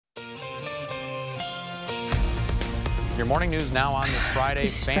Your morning news now on this Friday.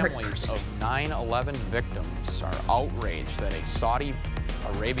 Families of 9/11 victims are outraged that a Saudi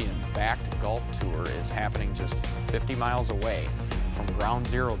Arabian-backed Gulf tour is happening just 50 miles away from Ground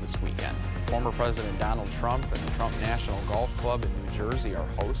Zero this weekend. Former President Donald Trump and the Trump National Golf Club in New Jersey are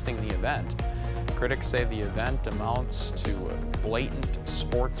hosting the event. Critics say the event amounts to blatant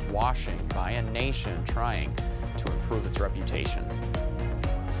sports washing by a nation trying to improve its reputation.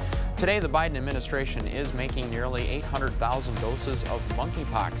 Today, the Biden administration is making nearly 800,000 doses of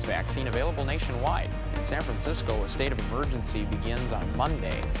monkeypox vaccine available nationwide. In San Francisco, a state of emergency begins on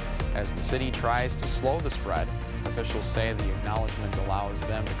Monday as the city tries to slow the spread. Officials say the acknowledgement allows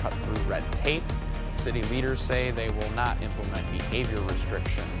them to cut through red tape. City leaders say they will not implement behavior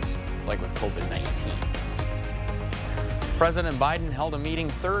restrictions like with COVID-19. President Biden held a meeting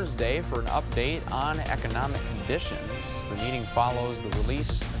Thursday for an update on economic conditions. The meeting follows the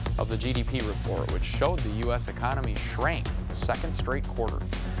release of the GDP report, which showed the U.S. economy shrank for the second straight quarter.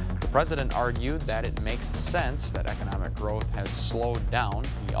 The president argued that it makes sense that economic growth has slowed down.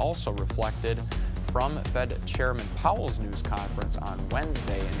 He also reflected from Fed Chairman Powell's news conference on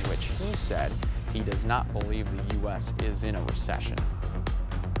Wednesday, in which he said he does not believe the U.S. is in a recession.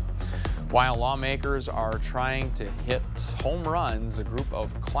 While lawmakers are trying to hit home runs, a group of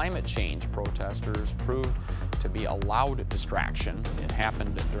climate change protesters proved to be a loud distraction. It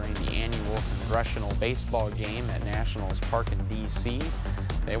happened during the annual congressional baseball game at Nationals Park in D.C.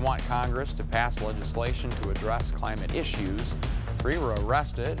 They want Congress to pass legislation to address climate issues. 3 were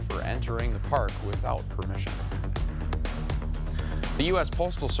arrested for entering the park without permission. The U.S.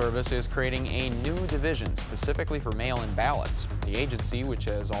 Postal Service is creating a new division specifically for mail-in ballots. The agency, which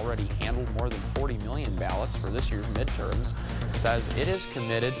has already handled more than 40 million ballots for this year's midterms, says it is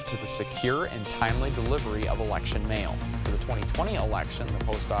committed to the secure and timely delivery of election mail. For the 2020 election, the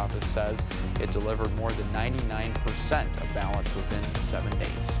post office says it delivered more than 99% of ballots within 7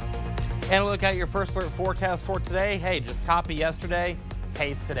 days. And a look at your first alert forecast for today. Hey, just copy yesterday,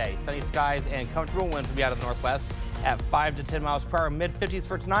 paste today. Sunny skies and comfortable winds will be out of the northwest at 5 to 10 miles per hour, mid-50s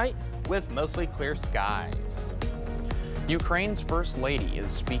for tonight with mostly clear skies. Ukraine's First Lady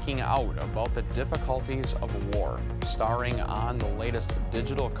is speaking out about the difficulties of war. Starring on the latest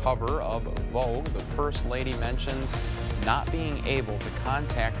digital cover of Vogue, the First Lady mentions not being able to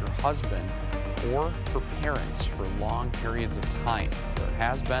contact her husband or her parents for long periods of time. There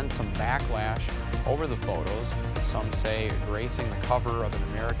has been some backlash over the photos. Some say gracing the cover of an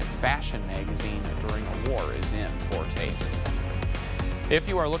American fashion magazine during a war is in poor taste. If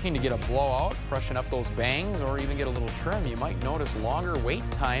you are looking to get a blowout, freshen up those bangs, or even get a little trim, you might notice longer wait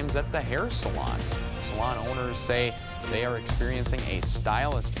times at the hair salon. Salon owners say they are experiencing a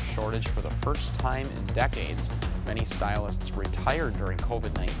stylist shortage for the first time in decades. Many stylists retired during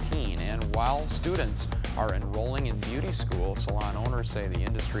COVID-19, and while students are enrolling in beauty school, salon owners say the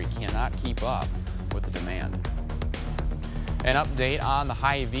industry cannot keep up with the demand. An update on the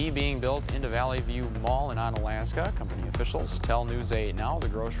Hy-Vee being built into Valley View Mall in Onalaska. Company officials tell News 8 now the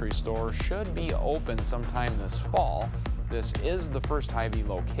grocery store should be open sometime this fall. This is the first Hy-Vee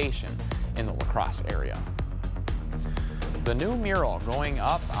location in the La Crosse area. The new mural going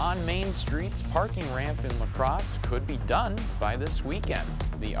up on Main Street's parking ramp in La Crosse could be done by this weekend.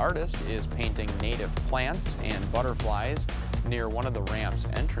 The artist is painting native plants and butterflies near one of the ramp's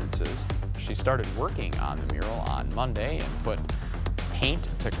entrances. She started working on the mural on Monday and put paint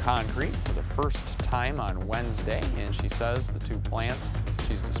to concrete for the first time on Wednesday, and she says the 2 plants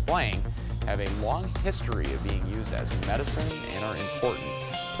she's displaying have a long history of being used as medicine and are important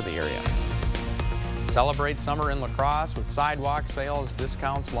to the area. Celebrate summer in La Crosse with sidewalk sales,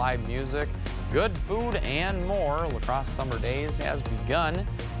 discounts, live music, good food, and more. La Crosse Summer Days has begun.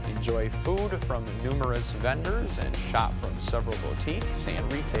 Enjoy food from numerous vendors and shop from several boutiques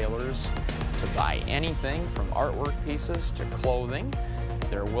and retailers to buy anything from artwork pieces to clothing.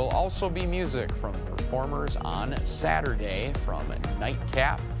 There will also be music from performers on Saturday from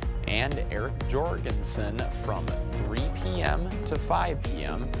Nightcap and Eric Jorgensen from 3 p.m. to 5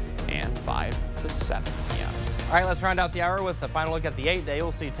 p.m. and 5 to 7 p.m. All right, let's round out the hour with a final look at the 8-day.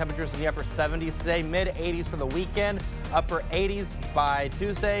 We'll see temperatures in the upper 70s today, mid-80s for the weekend, upper 80s by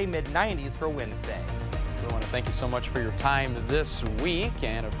Tuesday, mid-90s for Wednesday. We want to thank you so much for your time this week.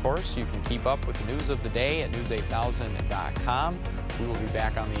 And of course, you can keep up with the news of the day at news8000.com. We will be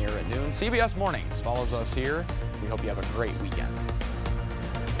back on the air at noon. CBS Mornings follows us here. We hope you have a great weekend.